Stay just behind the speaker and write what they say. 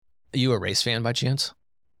Are you a race fan by chance?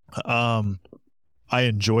 I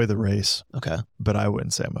enjoy the race. Okay. But I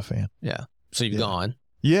wouldn't say I'm a fan. Yeah. So you've gone.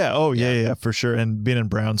 Yeah. Oh, yeah, for sure. And being in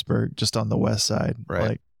Brownsburg, just on the west side, right.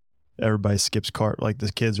 Like everybody skips like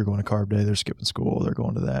the kids are going to carb day. They're skipping school. They're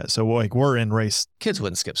going to that. So like we're in race. Kids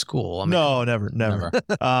wouldn't skip school. I mean, no, never.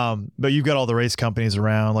 But you've got all the race companies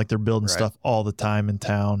around, like they're building stuff all the time in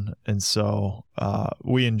town. And so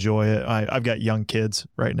we enjoy it. I've got young kids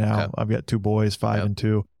right now. Okay. I've got 2 boys, 5 and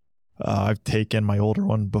 2. I've taken my older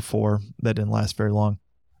one before. That didn't last very long.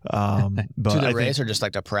 But to the race or just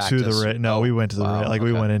like to practice? To the race. No, we went to the race. Like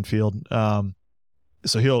we went infield.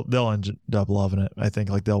 So they'll end up loving it. I think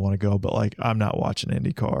like they'll want to go, but like I'm not watching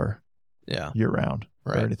IndyCar year round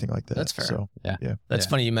or anything like that. That's fair. So, yeah. That's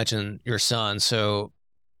funny you mentioned your son. So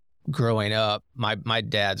growing up, my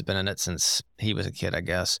dad's been in it since he was a kid, I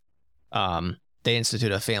guess. They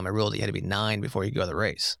instituted a family rule that you had to be 9 before you go to the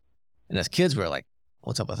race. And as kids, we were like,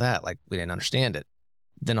 what's up with that? Like we didn't understand it.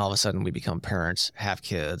 Then all of a sudden we become parents, have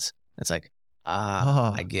kids. It's like,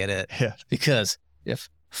 I get it. Yeah. Because if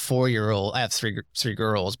 4-year-old, I have three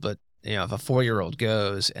girls, but if a 4-year-old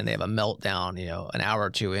goes and they have a meltdown, an hour or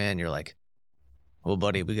 2 in, you're like, well,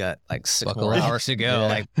 buddy, we got like 6 more hours to go. Yeah.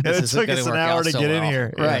 Like it took us an hour to get in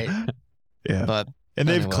here. Right. Yeah. But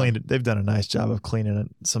they've done a nice job of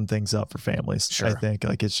cleaning some things up for families. Sure. I think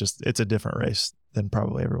like it's a different race than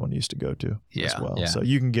probably everyone used to go to as well. Yeah. So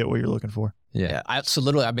you can get what you're looking for. Yeah. So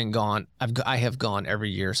literally I've been gone. I have gone every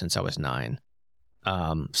year since I was 9.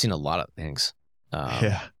 Seen a lot of things.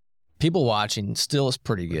 People watching still is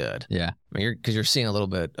pretty good. Yeah. I mean, because you're seeing a little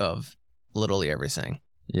bit of literally everything.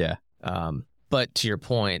 Yeah. But to your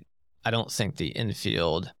point, I don't think the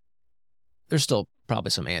infield, there's still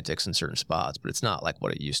probably some antics in certain spots, but it's not like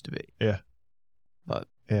what it used to be. Yeah. But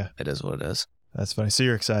it is what it is. That's funny. So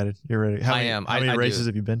you're excited. You're ready. How many races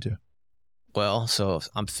have you been to? Well, so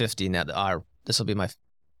I'm 50 now. This will be my,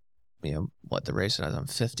 the race is. I'm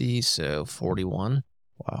 50, so 41.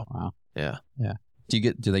 Wow. Yeah. Yeah.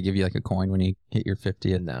 Do they give you like a coin when you hit your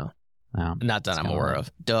 50th? No. Not that I'm aware of.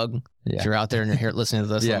 Doug, if you're out there and you're here listening to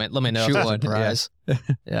this, let me know. Shoot if one. Prize.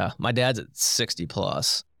 Yeah. My dad's at 60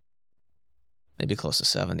 plus. Maybe close to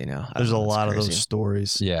 70 now. There's a lot of those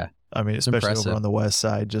stories. Yeah. I mean, especially over on the west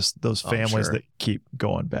side, just those families that keep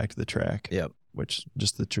going back to the track. Yep. Which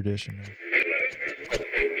just the tradition.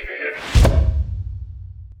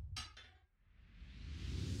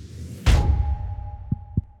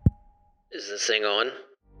 Is this thing on?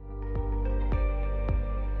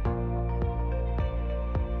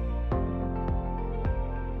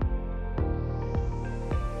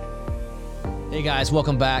 Hey guys,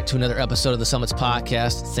 welcome back to another episode of the Summits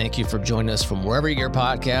Podcast. Thank you for joining us from wherever you get your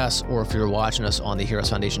podcasts, or if you're watching us on the Heroes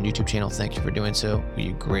Foundation YouTube channel, thank you for doing so.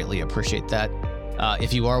 We greatly appreciate that.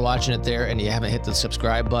 If you are watching it there and you haven't hit the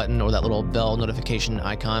subscribe button or that little bell notification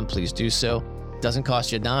icon, please do so. It doesn't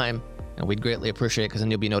cost you a dime, and we'd greatly appreciate it because then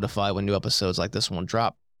you'll be notified when new episodes like this one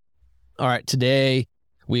drop. All right, today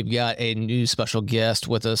we've got a new special guest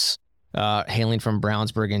with us, hailing from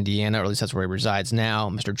Brownsburg, Indiana, or at least that's where he resides now,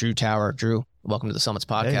 Mr. Drew Tower. Drew, welcome to the Summits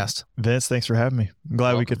Podcast. Hey, Vince, thanks for having me. I'm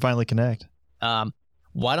glad we could finally connect.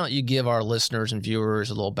 Why don't you give our listeners and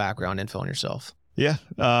viewers a little background info on yourself? Yeah.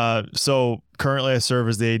 So currently I serve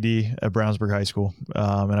as the AD at Brownsburg High School,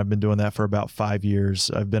 and I've been doing that for about 5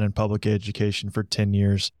 years. I've been in public education for 10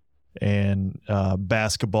 years, and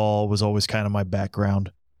basketball was always kind of my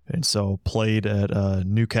background. And so played at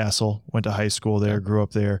Newcastle, went to high school there, grew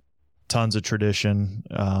up there. Tons of tradition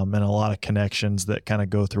and a lot of connections that kind of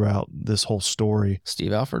go throughout this whole story.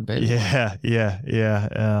 Steve Alford, baby. Yeah.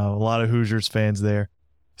 A lot of Hoosiers fans there.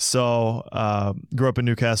 So grew up in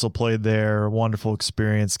Newcastle, played there, wonderful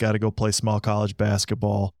experience, got to go play small college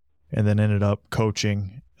basketball, and then ended up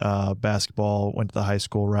coaching basketball, went to the high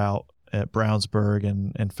school route at Brownsburg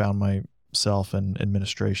and found myself in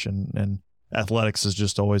administration. And athletics has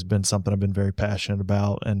just always been something I've been very passionate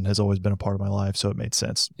about and has always been a part of my life. So it made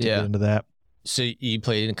sense to get into that. So you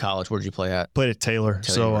played in college. Where did you play at? Played at Taylor.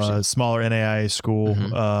 So smaller NAIA school,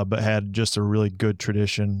 but had just a really good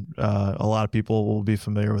tradition. A lot of people will be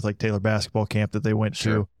familiar with like Taylor basketball camp that they went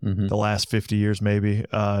to the last 50 years, maybe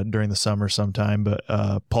during the summer sometime. But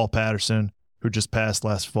Paul Patterson, who just passed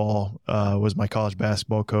last fall, was my college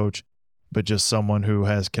basketball coach. But just someone who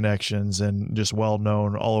has connections and just well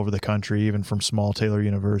known all over the country, even from small Taylor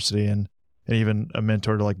University, and even a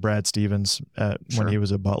mentor to like Brad Stevens when he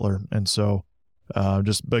was at Butler. And so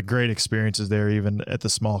but great experiences there, even at the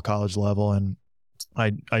small college level. And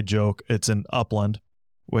I joke it's in Upland,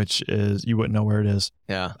 which is, you wouldn't know where it is.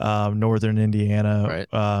 Yeah. Northern Indiana,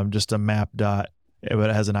 just a map dot but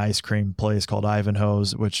it has an ice cream place called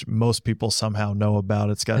Ivanhoe's, which most people somehow know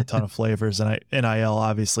about. It's got a ton of flavors, and NIL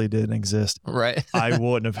obviously didn't exist. Right. I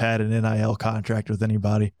wouldn't have had an NIL contract with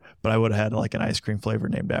anybody, but I would have had like an ice cream flavor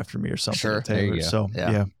named after me or something. Sure. There you go. So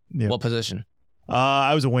yeah. What position?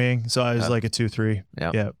 I was a wing, so I was like a 2-3.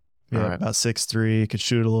 Yeah. Right. About 6'3", could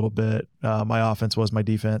shoot a little bit. My offense was my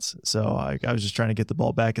defense, so I was just trying to get the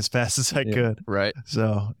ball back as fast as I could. Right.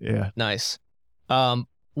 So yeah. Nice.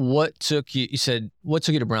 What took you to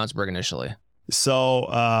Brownsburg initially? So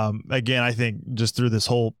again, I think just through this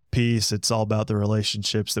whole piece, it's all about the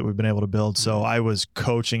relationships that we've been able to build. So I was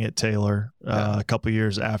coaching at Taylor a couple of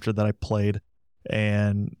years after that I played,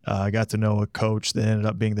 and I got to know a coach that ended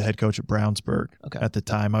up being the head coach at Brownsburg. At the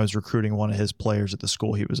time. I was recruiting one of his players at the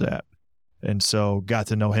school he was at, and so got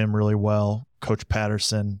to know him really well. Coach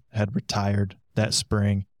Patterson had retired that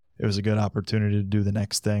spring. It was a good opportunity to do the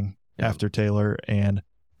next thing after Taylor, and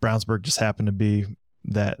Brownsburg just happened to be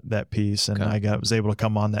that piece, and I was able to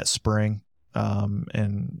come on that spring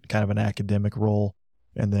in kind of an academic role,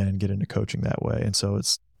 and then get into coaching that way. And so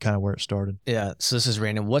it's kind of where it started. Yeah. So this is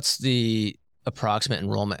random. What's the approximate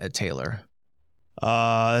enrollment at Taylor?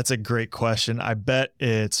 That's a great question. I bet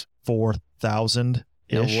it's 4,000.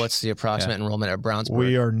 And what's the approximate enrollment at Brownsburg?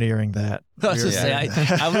 We are nearing that.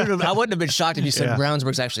 I wouldn't have been shocked if you said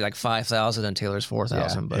Brownsburg's actually like 5,000 and Taylor's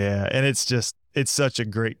 4,000. But and it's such a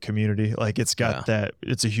great community. Like it's got that.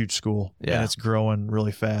 It's a huge school, and it's growing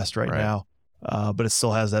really fast right now. But it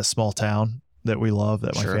still has that small town that we love,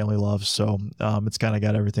 that my family loves. So it's kind of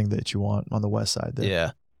got everything that you want on the west side there.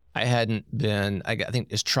 Yeah, I hadn't been. I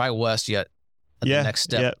think is Tri-West yet the next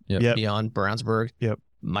step beyond Brownsburg. Yep.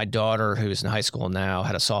 My daughter, who's in high school now,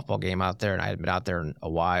 had a softball game out there, and I hadn't been out there in a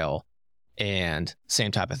while. And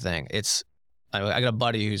same type of thing. I got a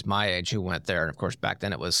buddy who's my age who went there, and of course back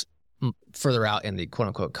then it was further out in the quote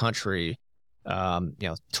unquote country,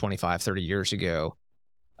 25, 30 years ago.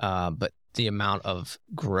 But the amount of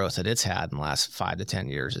growth that it's had in the last 5 to 10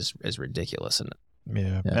 years is ridiculous, and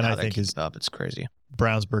and I think it's crazy.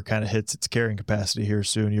 Brownsburg kind of hits its carrying capacity here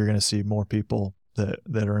soon. You're going to see more people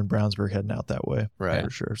that are in Brownsburg heading out that way, right? For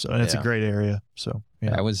sure. So, and it's a great area. So,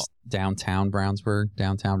 I was downtown Brownsburg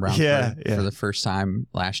for the first time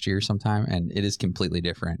last year sometime, and it is completely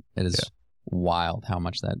different. It is wild how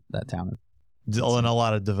much that town is. And a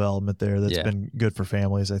lot of development there that's been good for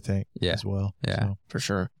families, I think, as well. Yeah, so, for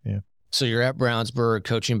sure. Yeah. So you're at Brownsburg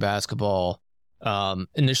coaching basketball.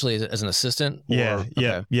 Initially as an assistant?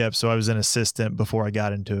 So I was an assistant before I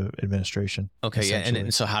got into administration. Okay, yeah.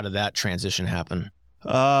 And so how did that transition happen?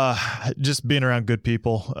 Just being around good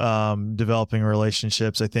people, developing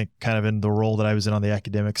relationships. I think kind of in the role that I was in on the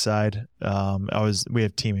academic side, we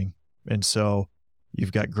have teaming. And so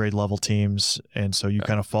you've got grade level teams. And so you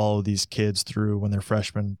kind of follow these kids through when they're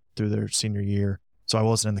freshmen through their senior year. So I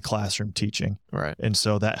wasn't in the classroom teaching. Right. And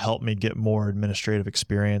so that helped me get more administrative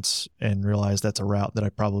experience and realize that's a route that I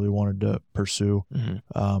probably wanted to pursue.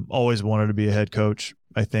 Mm-hmm. Always wanted to be a head coach,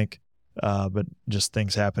 I think, but just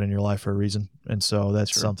things happen in your life for a reason. And so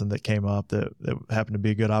that's something that came up that happened to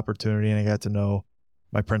be a good opportunity. And I got to know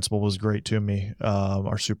my principal was great to me.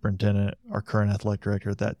 Our superintendent, our current athletic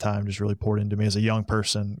director at that time, just really poured into me as a young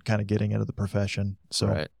person, kind of getting into the profession.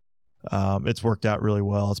 So it's worked out really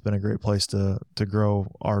well. It's been a great place to grow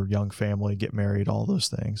our young family, get married, all those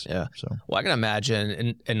things. Yeah. So, well, I can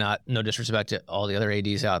imagine, and no disrespect to all the other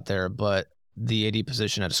ADs out there, but the AD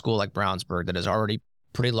position at a school like Brownsburg that is already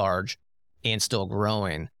pretty large and still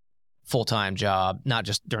growing, full-time job, not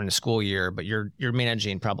just during the school year, but you're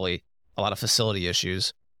managing probably a lot of facility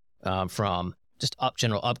issues from just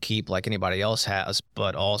general upkeep like anybody else has,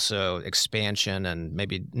 but also expansion and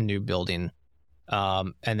maybe new building.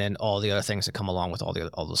 And then all the other things that come along with all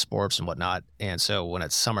the sports and whatnot. And so when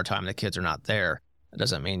it's summertime and the kids are not there, it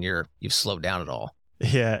doesn't mean you've slowed down at all.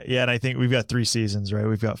 Yeah. And I think we've got 3 seasons, right?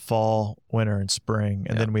 We've got fall, winter, and spring,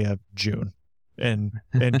 and then we have June. And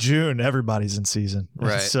in June, everybody's in season.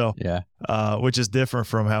 Right. So, which is different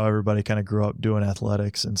from how everybody kind of grew up doing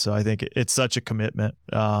athletics. And so I think it's such a commitment.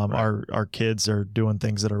 Our kids are doing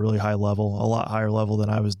things that are really high level, a lot higher level than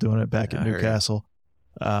I was doing it back at Newcastle.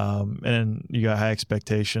 And you got high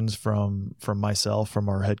expectations from myself, from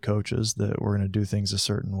our head coaches, that we're going to do things a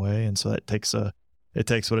certain way. And so that takes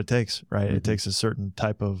what it takes, right? Mm-hmm. It takes a certain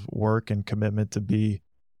type of work and commitment to be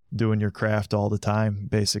doing your craft all the time,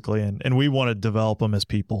 basically. And we want to develop them as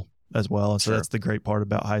people as well. And so that's the great part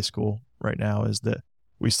about high school right now, is that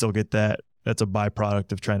we still get that. That's a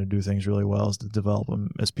byproduct of trying to do things really well, is to develop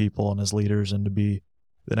them as people and as leaders, and to be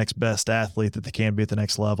the next best athlete that they can be at the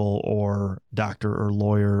next level, or doctor or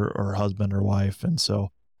lawyer or husband or wife. And so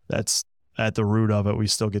that's at the root of it, we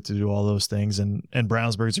still get to do all those things. And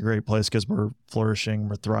Brownsburg's a great place because we're flourishing,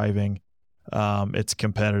 we're thriving. It's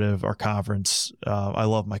competitive. Our conference, I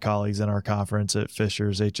love my colleagues in our conference at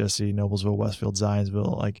Fishers, HSE, Noblesville, Westfield,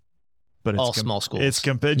 Zionsville, but it's all small schools. It's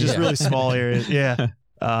just really small areas. Yeah.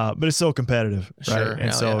 But it's so competitive, right? Sure.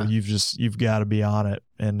 And so you've got to be on it.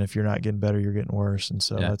 And if you're not getting better, you're getting worse. And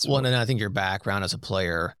so that's and I think your background as a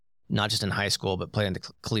player, not just in high school, but playing at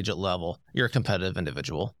the collegiate level, you're a competitive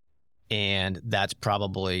individual. And that's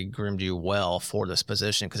probably groomed you well for this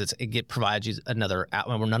position because it provides you another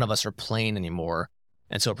outlet where none of us are playing anymore.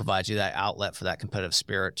 And so it provides you that outlet for that competitive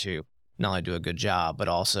spirit to not only do a good job, but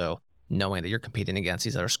also knowing that you're competing against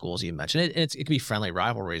these other schools you mentioned. It can be friendly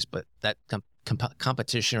rivalries, but that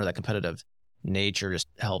competition or that competitive nature just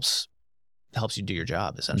helps you do your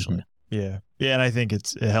job, essentially. Mm-hmm. Yeah. Yeah. And I think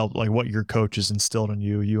it helped, like what your coaches instilled in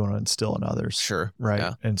you want to instill in others. Sure. Right.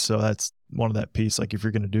 Yeah. And so that's one of that piece. Like if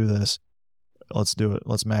you're going to do this, let's do it.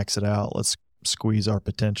 Let's max it out. Let's squeeze our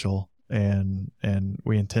potential. And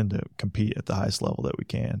we intend to compete at the highest level that we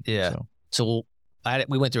can. Yeah. So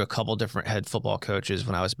we went through a couple different head football coaches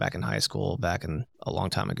when I was back in high school, back in a long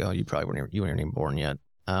time ago. You probably weren't even born yet.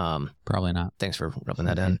 Probably not. Thanks for rubbing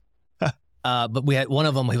that in. But we had one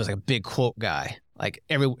of them. He was like a big quote guy. Like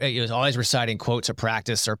he was always reciting quotes at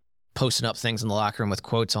practice or posting up things in the locker room with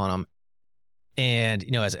quotes on them. And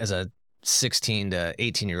as a 16 to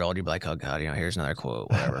 18-year-old, you'd be like, oh God, here's another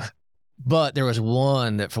quote, whatever. But there was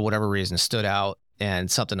one that for whatever reason stood out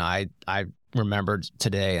and something I remembered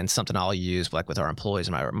today and something I'll use like with our employees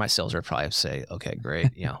and my sales rep probably say, okay,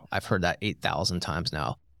 great. I've heard that 8,000 times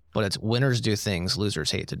now, but it's winners do things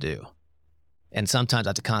losers hate to do. And sometimes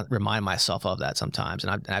I have to remind myself of that sometimes.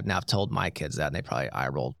 And I've now told my kids that and they probably eye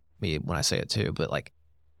roll me when I say it too, but like,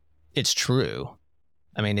 it's true.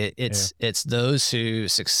 I mean, it's those who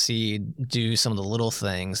succeed do some of the little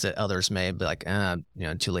things that others may be like,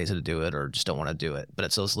 too lazy to do it or just don't want to do it. But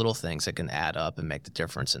it's those little things that can add up and make the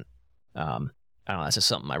difference. And I don't know, that's just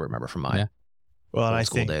something I remember from my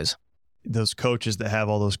school days. Those coaches that have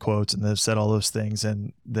all those quotes and they've said all those things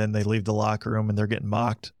and then they leave the locker room and they're getting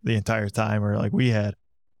mocked the entire time. Or like we had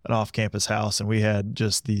an off-campus house and we had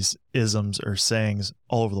just these isms or sayings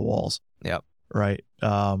all over the walls. Yep. Right.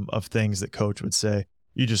 Of things that coach would say.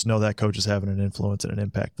 You just know that coach is having an influence and an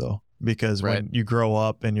impact though, because when you grow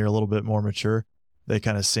up and you're a little bit more mature, they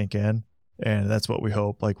kind of sink in. And that's what we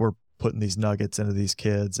hope. Like we're putting these nuggets into these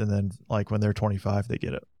kids. And then like when they're 25, they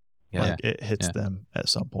get it. Yeah. Like it hits them at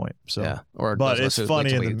some point. So, but it's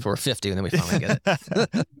funny for 50 and then we finally get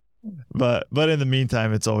it. But in the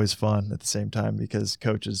meantime, it's always fun at the same time because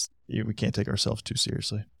coaches, we can't take ourselves too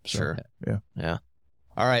seriously. So, sure. Yeah.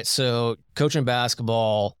 All right. So coaching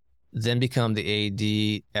basketball, then become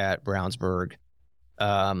the AD at Brownsburg.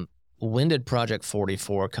 When did Project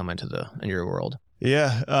 44 come into your world?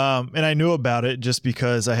 Yeah. And I knew about it just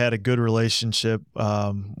because I had a good relationship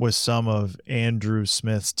with some of Andrew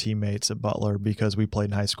Smith's teammates at Butler because we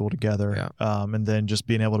played in high school together. Yeah. And then just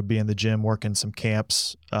being able to be in the gym, working some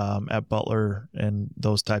camps at Butler and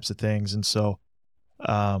those types of things. And so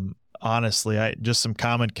honestly, just some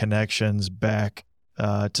common connections back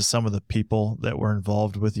to some of the people that were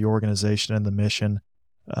involved with the organization and the mission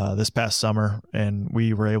this past summer. And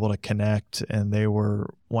we were able to connect and they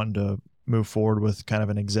were wanting to move forward with kind of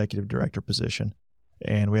an executive director position.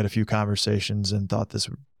 And we had a few conversations and thought this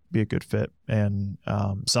would be a good fit and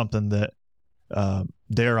something that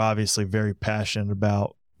they're obviously very passionate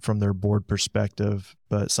about from their board perspective,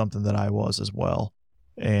 but something that I was as well.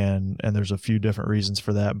 And there's a few different reasons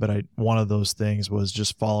for that. But one of those things was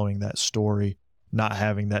just following that story, not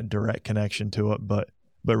having that direct connection to it, but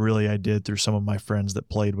really I did through some of my friends that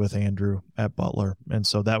played with Andrew at Butler. And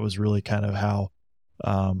so that was really kind of how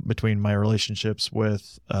between my relationships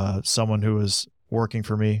with someone who was working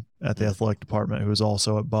for me at the athletic department, who was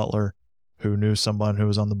also at Butler, who knew someone who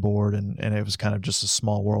was on the board, and it was kind of just a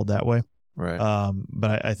small world that way. Right.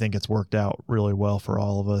 But I think it's worked out really well for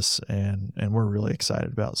all of us, and we're really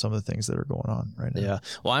excited about some of the things that are going on right now. Yeah.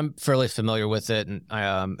 Well, I'm fairly familiar with it, and I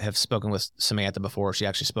have spoken with Samantha before. She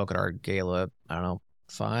actually spoke at our gala, I don't know,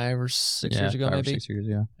 5 or 6 years ago, maybe. 6 years,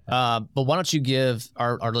 yeah. But why don't you give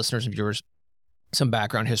our listeners and viewers some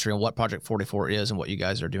background history on what Project 44 is and what you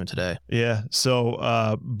guys are doing today? Yeah.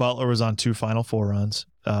 So Butler was on 2 Final Four runs,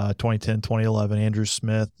 2010, 2011. Andrew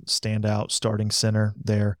Smith, standout starting center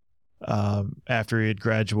there. After he had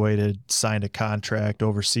graduated, signed a contract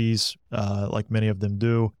overseas, like many of them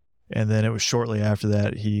do. And then it was shortly after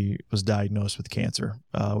that he was diagnosed with cancer,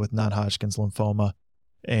 with non-Hodgkin's lymphoma.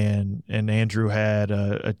 And Andrew had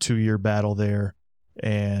a 2-year battle there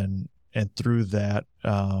and And through that,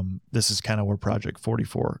 this is kind of where Project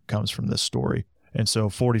 44 comes from, this story. And so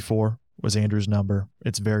 44 was Andrew's number.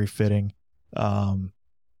 It's very fitting. And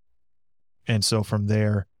so from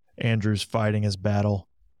there, Andrew's fighting his battle,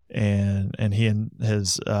 and he and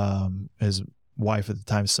his wife at the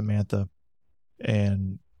time, Samantha,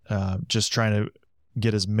 and just trying to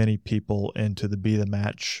get as many people into the Be the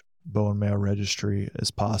Match bone marrow registry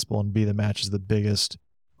as possible. And Be the Match is the biggest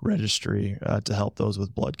registry to help those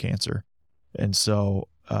with blood cancer. And so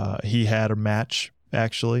he had a match,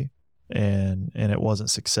 actually, and it wasn't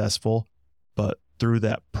successful. But through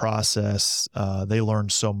that process, they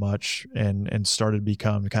learned so much and started to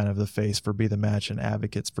become kind of the face for Be the Match and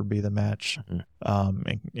advocates for Be the Match,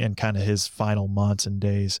 and kind of his final months and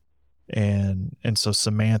days. And so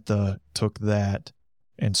Samantha took that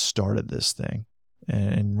and started this thing.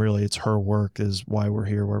 And really, it's her work is why we're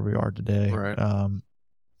here where we are today. Right.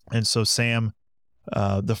 And so Sam,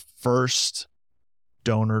 the first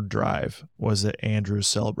donor drive was at Andrew's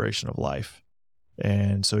Celebration of Life.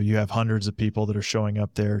 And so you have hundreds of people that are showing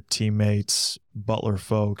up there, teammates, Butler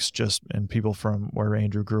folks, and people from where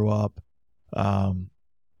Andrew grew up.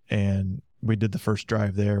 And we did the first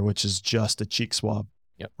drive there, which is just a cheek swab.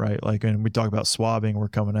 Yep. Right. Like, and we talk about swabbing,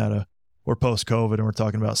 we're post-COVID and we're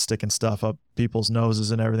talking about sticking stuff up people's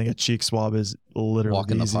noses and everything. A cheek swab is literally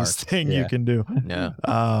the easiest thing you can do. Yeah.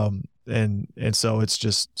 And so it's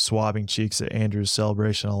just swabbing cheeks at Andrew's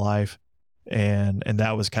Celebration of Life. And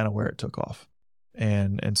that was kind of where it took off.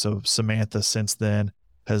 And so Samantha since then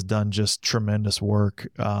has done just tremendous work.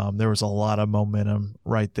 There was a lot of momentum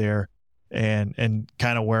right there. And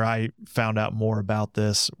kind of where I found out more about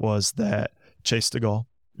this was that Chase DeGaulle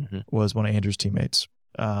was one of Andrew's teammates,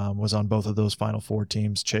 was on both of those Final Four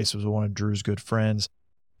teams. Chase was one of Drew's good friends.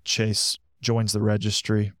 Chase joins the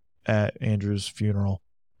registry at Andrew's funeral.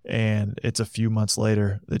 And it's a few months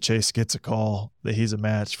later that Chase gets a call that he's a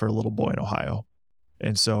match for a little boy in Ohio.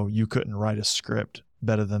 And so you couldn't write a script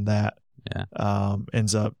better than that. Yeah.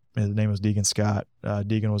 Ends up, his name was Deegan Scott.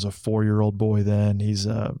 Deegan was a 4-year-old boy then. He's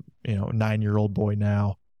a 9-year-old boy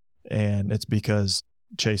now. And it's because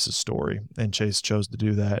Chase's story, and Chase chose to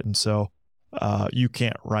do that. And so you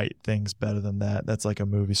can't write things better than that. That's like a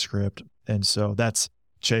movie script. And so that's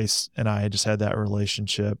Chase and I just had that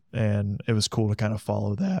relationship, and it was cool to kind of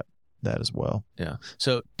follow that as well. Yeah.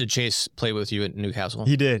 So did Chase play with you at Newcastle?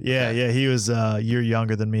 He did. Yeah. Okay. Yeah. He was a year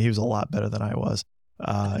younger than me. He was a lot better than I was.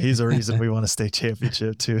 He's the reason we won a state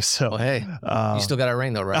championship too. So, well, hey, you still got a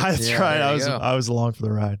ring though, right? That's right. I was along for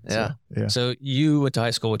the ride. Yeah. So, yeah. So you went to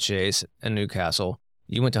high school with Chase in Newcastle.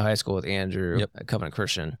 You went to high school with Andrew at Covenant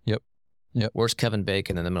Christian. Yep. Where's Kevin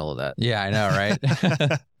Bacon in the middle of that? Yeah, I know,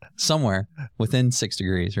 right? Somewhere within 6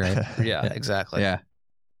 degrees, right? Yeah, exactly. Yeah.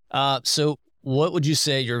 So what would you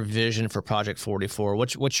say your vision for Project 44?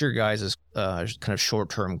 What's your guys' kind of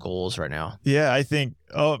short-term goals right now? Yeah, I think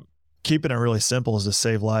keeping it really simple is to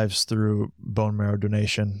save lives through bone marrow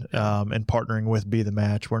donation, and partnering with Be the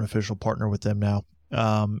Match. We're an official partner with them now.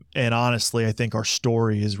 And honestly, I think our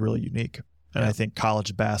story is really unique. And I think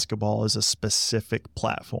college basketball is a specific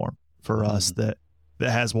platform for us that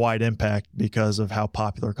has wide impact because of how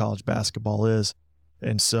popular college basketball is.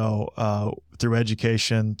 And so through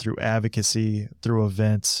education, through advocacy, through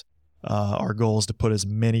events, our goal is to put as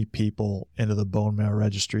many people into the bone marrow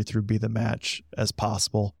registry through Be the Match as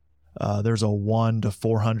possible. There's a 1 to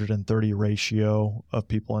 430 ratio of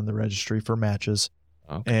people in the registry for matches.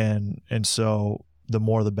 Okay. And so the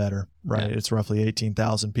more the better, right? Yeah. It's roughly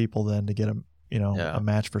 18,000 people then to get a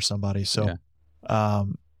match for somebody. So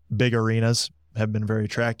big arenas have been very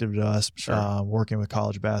attractive to us, working with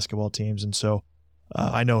college basketball teams. And so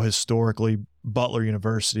I know historically Butler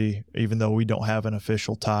University, even though we don't have an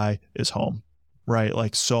official tie, is home, right?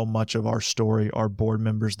 Like so much of our story, our board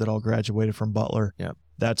members that all graduated from Butler,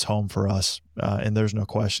 that's home for us. And there's no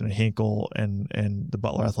question. And Hinkle and the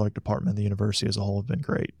Butler Athletic Department, the university as a whole, have been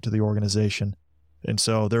great to the organization. And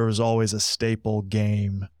so there was always a staple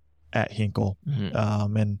game at Hinkle.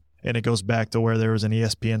 And it goes back to where there was an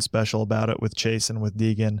ESPN special about it with Chase and with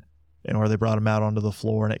Deegan, and where they brought him out onto the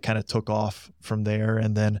floor, and it kind of took off from there.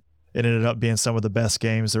 And then it ended up being some of the best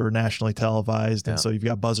games that were nationally televised. And so you've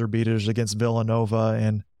got buzzer beaters against Villanova,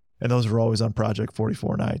 and those were always on Project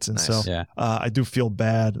 44 nights. And I do feel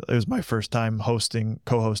bad. It was my first time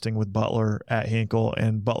co-hosting with Butler at Hinkle,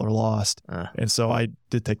 and Butler lost. And so I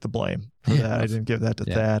did take the blame for that. I didn't give that to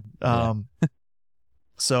Thad.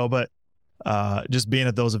 But just being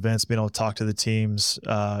at those events, being able to talk to the teams,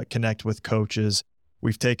 connect with coaches,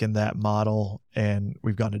 we've taken that model and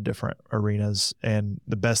we've gone to different arenas. And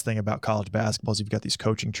the best thing about college basketball is you've got these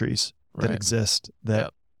coaching trees that exist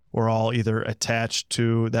that were all either attached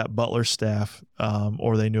to that Butler staff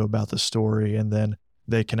or they knew about the story, and then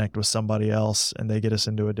they connect with somebody else and they get us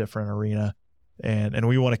into a different arena. And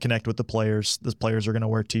we want to connect with the players. The players are going to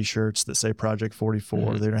wear T-shirts that say Project 44. Mm-hmm.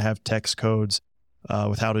 They're going to have text codes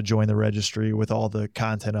with how to join the registry, with all the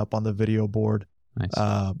content up on the video board.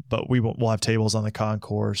 Nice. But we'll have tables on the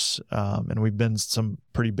concourse, and we've been some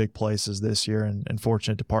pretty big places this year, and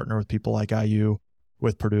fortunate to partner with people like IU,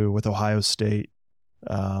 with Purdue, with Ohio State.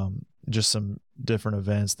 Just some different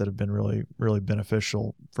events that have been really, really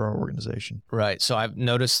beneficial for our organization. Right. So I've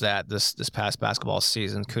noticed that this past basketball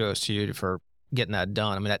season, kudos to you for getting that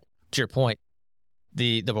done. I mean, that, to your point,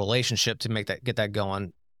 the relationship to get that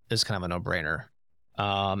going is kind of a no-brainer.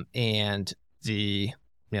 And the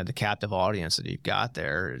captive audience that you've got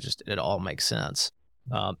there, it all makes sense.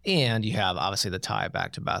 And you have obviously the tie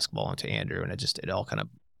back to basketball and to Andrew, and it all kind of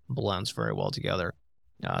blends very well together.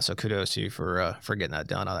 So kudos to you for getting that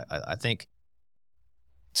done. I think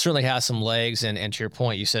it certainly has some legs, and to your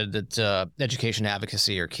point, you said that education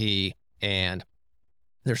advocacy are key, and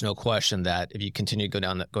there's no question that if you continue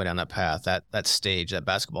to go down that path, that stage, that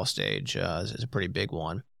basketball stage, is a pretty big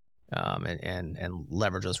one, and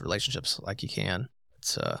leverage those relationships like you can.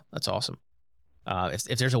 That's awesome.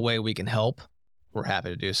 If there's a way we can help, we're happy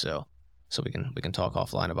to do so. So we can talk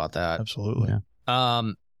offline about that. Absolutely.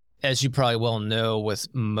 Yeah. As you probably well know, with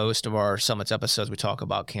most of our Summits episodes, we talk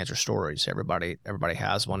about cancer stories. Everybody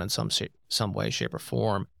has one in some way, shape, or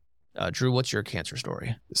form. Drew, what's your cancer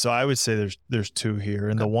story? So I would say there's two here,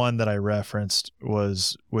 and the one that I referenced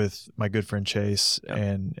was with my good friend Chase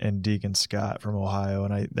and Deegan Scott from Ohio,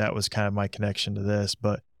 and that was kind of my connection to this.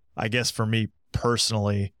 But I guess for me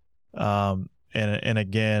personally, and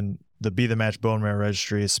again, the Be the Match Bone Marrow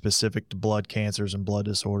Registry is specific to blood cancers and blood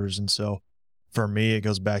disorders, and so for me, it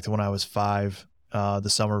goes back to when I was 5, the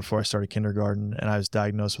summer before I started kindergarten, and I was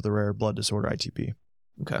diagnosed with a rare blood disorder, ITP.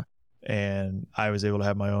 Okay. And I was able to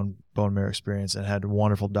have my own bone marrow experience and had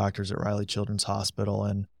wonderful doctors at Riley Children's Hospital.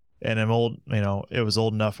 And I'm old, it was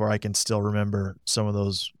old enough where I can still remember some of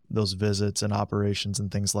those visits and operations and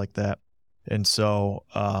things like that. And so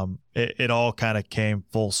it all kind of came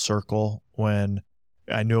full circle when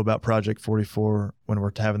I knew about Project 44, when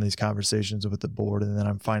we're having these conversations with the board, and then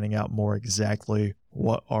I'm finding out more exactly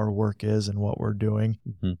what our work is and what we're doing.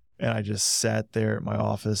 Mm-hmm. And I just sat there at my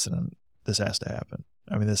office and this has to happen.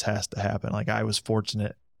 I mean, this has to happen. Like, I was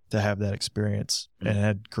fortunate to have that experience and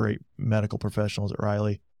had great medical professionals at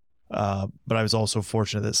Riley. But I was also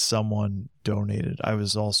fortunate that someone donated. I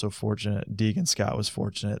was also fortunate, Deegan Scott was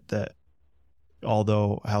fortunate that,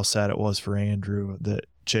 although how sad it was for Andrew that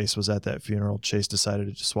Chase was at that funeral, Chase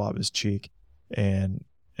decided to swab his cheek, and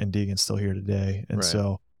Deegan's still here today. And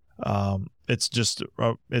so it's just,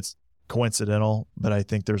 it's coincidental, but I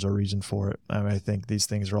think there's a reason for it. I mean, I think these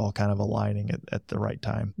things are all kind of aligning at the right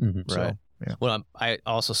time. Mm-hmm. So, right. Yeah. Well, I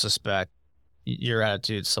also suspect your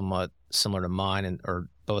attitude's somewhat similar to mine or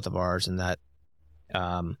both of ours, in that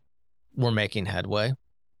we're making headway,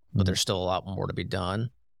 but there's still a lot more to be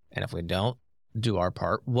done. And if we don't do our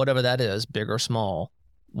part, whatever that is, big or small,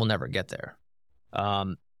 we'll never get there.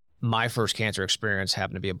 My first cancer experience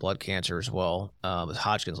happened to be a blood cancer as well, with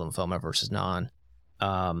Hodgkin's lymphoma versus non.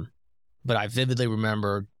 But I vividly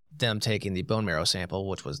remember them taking the bone marrow sample,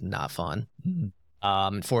 which was not fun. Mm-hmm.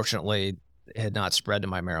 Unfortunately, it had not spread to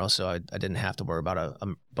my marrow, so I didn't have to worry about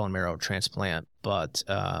a bone marrow transplant. But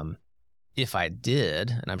if I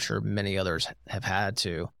did, and I'm sure many others have had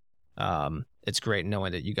to, it's great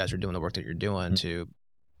knowing that you guys are doing the work that you're doing to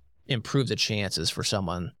improve the chances for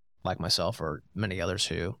someone like myself or many others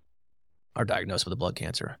who are diagnosed with a blood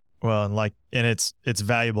cancer. Well, and it's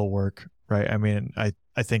valuable work, right? I mean,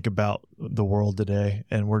 I think about the world today,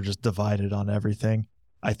 and we're just divided on everything.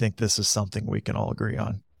 I think this is something we can all agree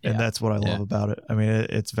on. And that's what I love about it. I mean,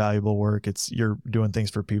 it's valuable work. You're doing things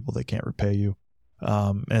for people that can't repay you.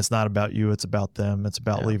 And it's not about you, it's about them. It's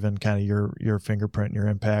about leaving kind of your fingerprint and your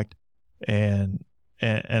impact. And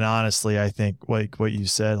honestly, I think like what you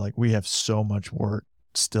said, like, we have so much work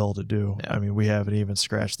still to do. Yeah. I mean, we haven't even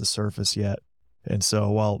scratched the surface yet. And so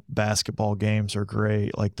while basketball games are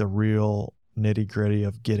great, like the real nitty gritty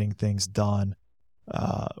of getting things done,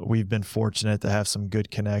 we've been fortunate to have some good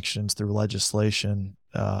connections through legislation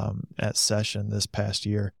at session this past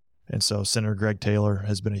year. And so Senator Greg Taylor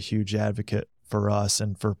has been a huge advocate for us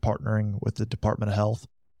and for partnering with the Department of Health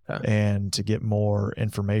and to get more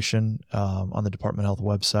information on the Department of Health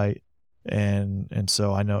website. And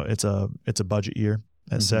so I know it's a budget year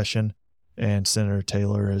at session, and Senator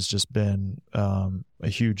Taylor has just been a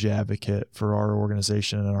huge advocate for our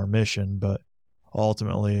organization and our mission. But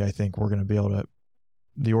ultimately, I think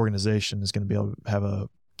the organization is going to be able to have a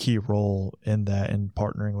key role in that, in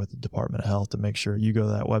partnering with the Department of Health to make sure you go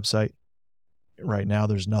to that website. Right now,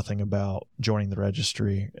 there's nothing about joining the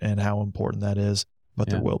registry and how important that is, but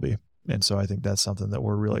there will be. And so I think that's something that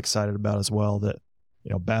we're really excited about as well, that,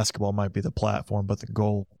 basketball might be the platform, but the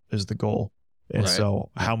goal is the goal. And so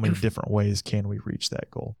how many different ways can we reach that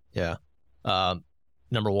goal? Yeah.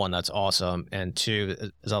 Number one, that's awesome. And two,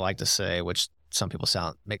 as I like to say, which some people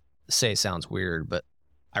say sounds weird, but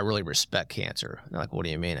I really respect cancer. And they're like, what do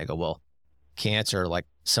you mean? I go, well, cancer, like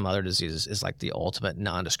some other diseases, is like the ultimate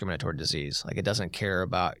non-discriminatory disease. Like, it doesn't care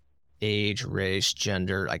about age, race,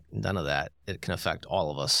 gender, like none of that. It can affect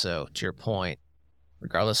all of us. So to your point,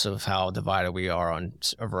 regardless of how divided we are on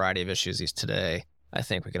a variety of issues today, I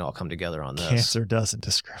think we can all come together on this. Cancer doesn't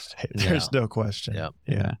discriminate. There's no question.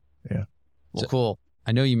 Yeah. Well, cool.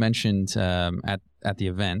 I know you mentioned at the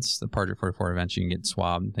events, the Project 44 events, you can get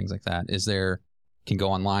swabbed and things like that. Can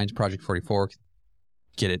go online to Project 44,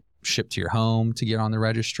 get it shipped to your home to get on the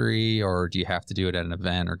registry, or do you have to do it at an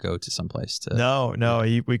event or go to someplace to? No,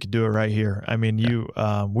 we could do it right here. I mean,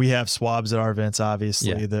 we have swabs at our events,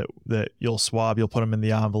 obviously, that you'll swab, you'll put them in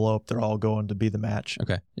the envelope. They're all going to be the match.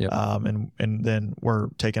 Okay. Yep. And then we're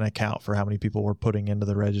taking account for how many people we're putting into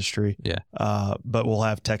the registry. Yeah. But we'll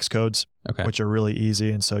have text codes, which are really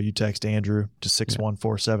easy. And so you text Andrew to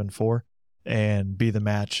 61474. And Be the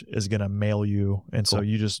Match is going to mail you. And so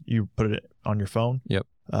you put it on your phone. Yep.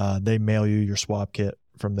 They mail you your swab kit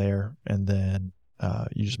from there, and then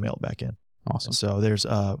you just mail it back in. Awesome. So there's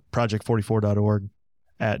project44.org,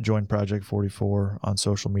 at Join Project 44 on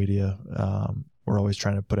social media. We're always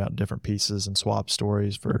trying to put out different pieces and swap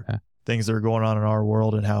stories for things that are going on in our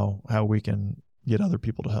world and how we can get other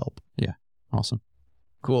people to help. Yeah. Awesome.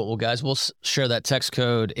 Cool. Well, guys, we'll share that text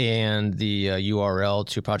code and the URL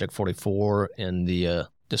to Project 44 in the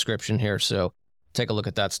description here. So take a look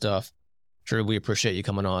at that stuff. Drew, we appreciate you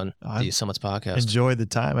coming on the Summits podcast. Enjoy the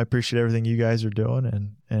time. I appreciate everything you guys are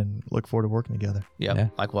doing and look forward to working together. Yeah.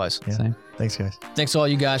 Likewise. Yeah. Same. Thanks, guys. Thanks to all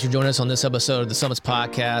you guys for joining us on this episode of the Summits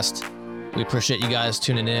podcast. We appreciate you guys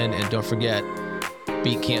tuning in, and don't forget,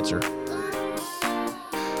 beat cancer.